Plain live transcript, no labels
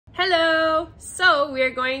Hello! So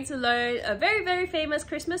we're going to learn a very famous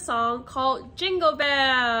Christmas song called Jingle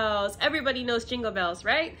Bells. Everybody knows Jingle Bells,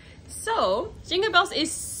 right? So Jingle Bells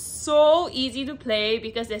is so easy to play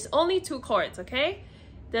because there's only two chords, okay?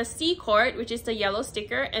 The C chord, which is the yellow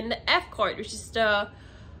sticker, and the F chord, which is the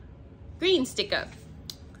green sticker.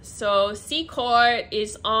 So C chord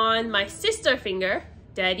is on my sister finger,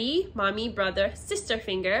 daddy, mommy, brother, sister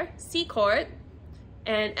finger, C chord.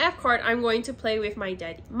 And F chord, I'm going to play with my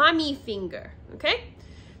daddy, mommy finger, okay?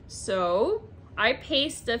 So I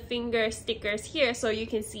paste the finger stickers here so you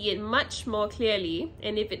can see it much more clearly.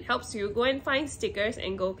 And if it helps you, go and find stickers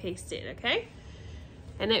and go paste it, okay?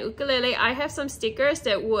 And at ukulele, I have some stickers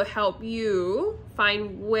that will help you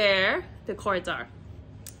find where the chords are.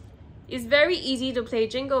 It's very easy to play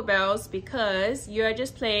Jingle Bells because you're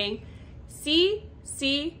just playing C,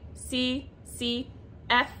 C, C, C,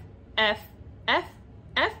 F, F, F,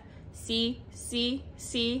 F, C, C,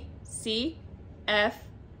 C, C, F,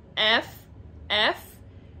 F, F,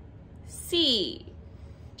 C.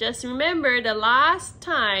 Just remember the last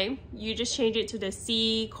time you just change it to the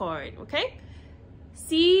C chord, okay?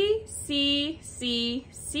 C, C, C,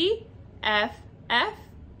 C, F, F,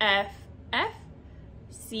 F, F,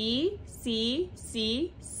 C, C,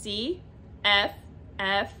 C, C, F,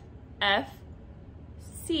 F, F,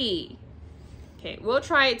 C. Okay, we'll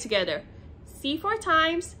try it together. C 4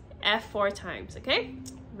 times, F 4 times, okay?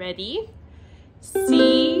 Ready? C,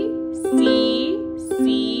 C,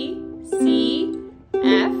 C, C,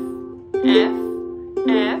 F, F,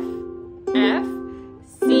 F, F,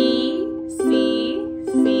 C, C,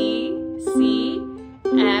 C, C,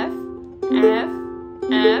 F, F,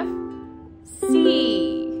 F, C.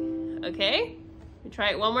 Okay? We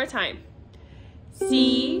try it one more time.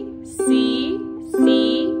 C, C, C,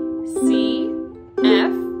 C,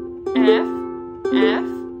 F, F, F,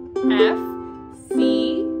 F, C,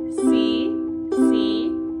 C, C,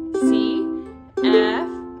 C, F,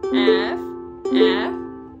 F, F,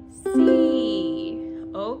 C.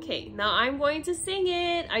 Okay, now I'm going to sing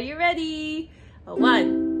it. Are you ready? A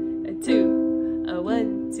 1, a 2, a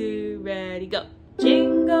 1, 2, ready, go.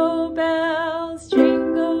 Jingle bells,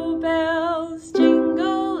 jingle bells,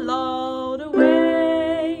 jingle all the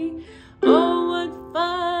way. Oh, what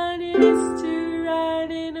fun it is to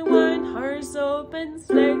ride in a one-horse open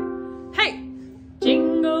sleigh. Hey!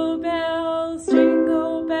 Jingle bells,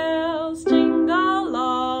 jingle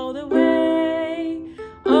all the way.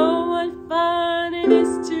 Oh, what fun it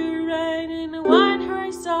is to ride in a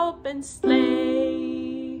one-horse open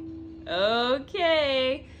sleigh.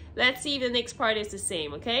 Okay, let's see if the next part is the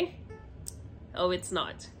same, okay? Oh, it's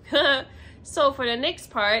not. So for the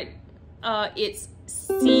next part, it's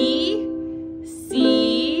C,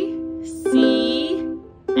 C, C,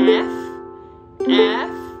 F,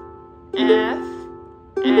 F, F,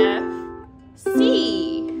 F,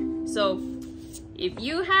 C. So if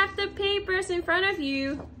you have the papers in front of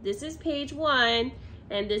you, this is page 1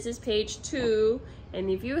 and this is page 2. And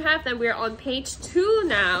if you have them, we're on page 2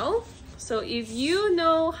 now. So if you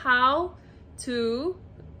know how to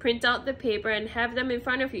print out the paper and have them in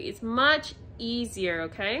front of you, it's much easier,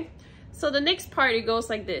 okay? So the next part, it goes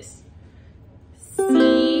like this.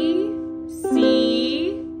 C,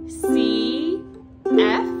 C, C,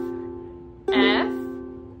 F, F,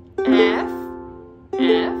 F,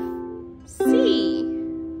 F, C.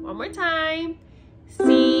 One more time.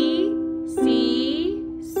 C, C,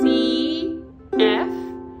 C, F,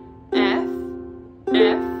 F,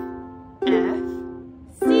 F, F,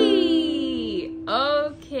 C.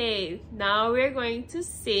 Okay, now we're going to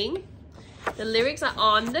sing. The lyrics are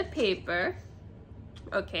on the paper.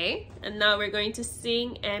 Okay, and now we're going to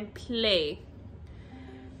sing and play.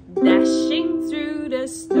 Dashing through the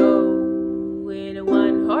snow in a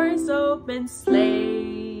one-horse open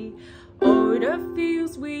sleigh. O'er the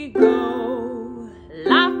fields we go,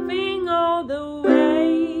 laughing all the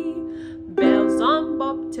way. Bells on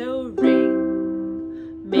bobtail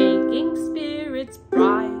ring, making spirits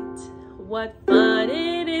bright. What fun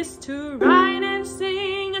it is to ride and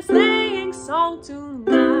sing a sleighing song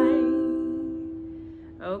tonight.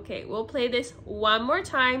 Okay, we'll play this one more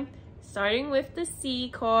time, starting with the C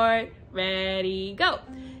chord. Ready, go.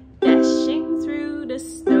 Dashing through the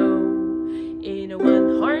snow in a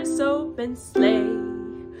one-horse open sleigh.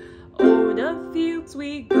 O'er the fields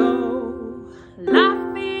we go,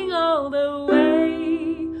 laughing all the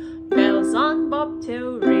way. Bells on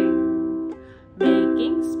bobtail ring,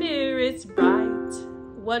 making spirits bright.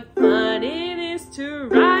 What fun it is to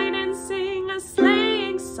ride and sing a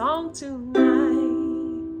sleighing song tonight.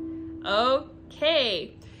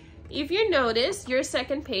 Okay, if you notice your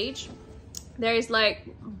second page, there is like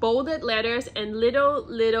bolded letters and little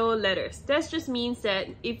letters. That just means that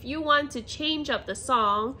if you want to change up the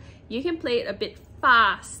song, you can play it a bit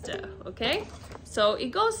faster, okay? So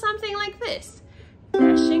it goes something like this.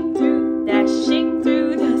 Dashing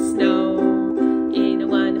through the snow in a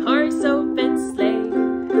one-horse open sleigh.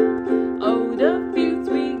 Oh, the fields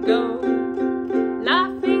we go,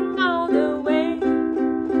 laughing all the way.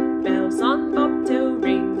 Bells on bobtail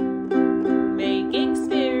ring, making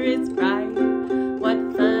spirits bright. What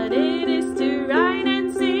fun it is to ride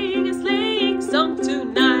and sing a sleighing song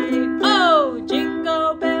tonight. Oh,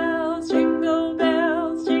 jingle bells, jingle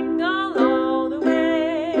bells, jingle all the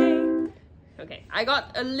way. Okay, I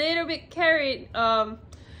got a little bit carried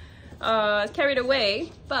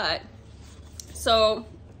away, but so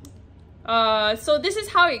this is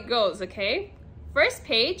how it goes, okay? First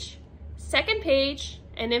page, second page,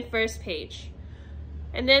 and then first page.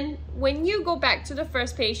 And then when you go back to the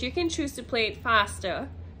first page, you can choose to play it faster.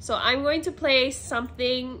 So I'm going to play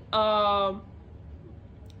something, play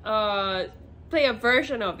a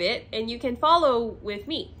version of it, and you can follow with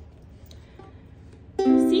me.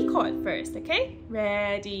 C chord first, okay?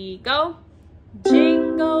 Ready, go.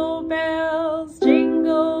 Jingle bells,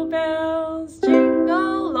 jingle bells,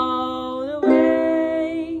 jingle all the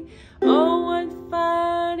way. Oh, what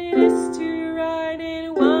fun it is to ride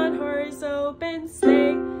in one horse open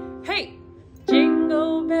sleigh. Hey!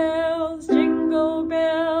 Jingle bells, jingle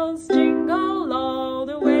bells, jingle all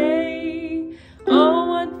the way. Oh,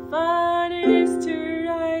 what fun it is to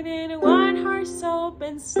ride in a one horse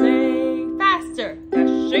open sleigh. Faster!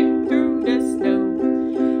 Dashing through the snow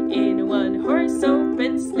in a one-horse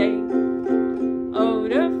open sleigh. Oh,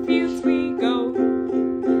 the fields we go,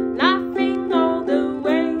 laughing all the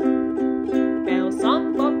way. Bells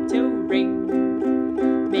on bobtail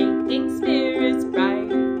ring, making spirits bright.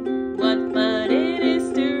 What fun it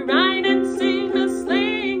is to ride and sing a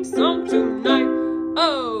sleighing song tonight.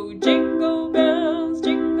 Oh, jingle bells,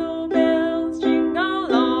 jingle bells,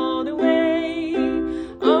 jingle all the way.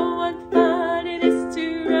 Oh, what fun it is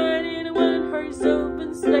to ride in a one-horse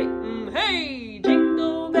open sleigh. Hey!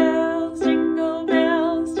 Jingle bells, jingle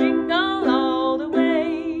bells, jingle all the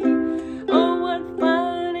way. Oh, what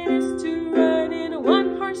fun it is to ride in a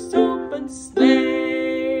one-horse open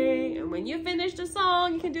sleigh. And when you finish the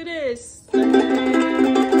song, you can do this.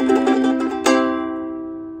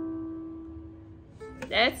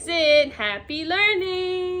 That's it. Happy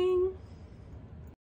learning!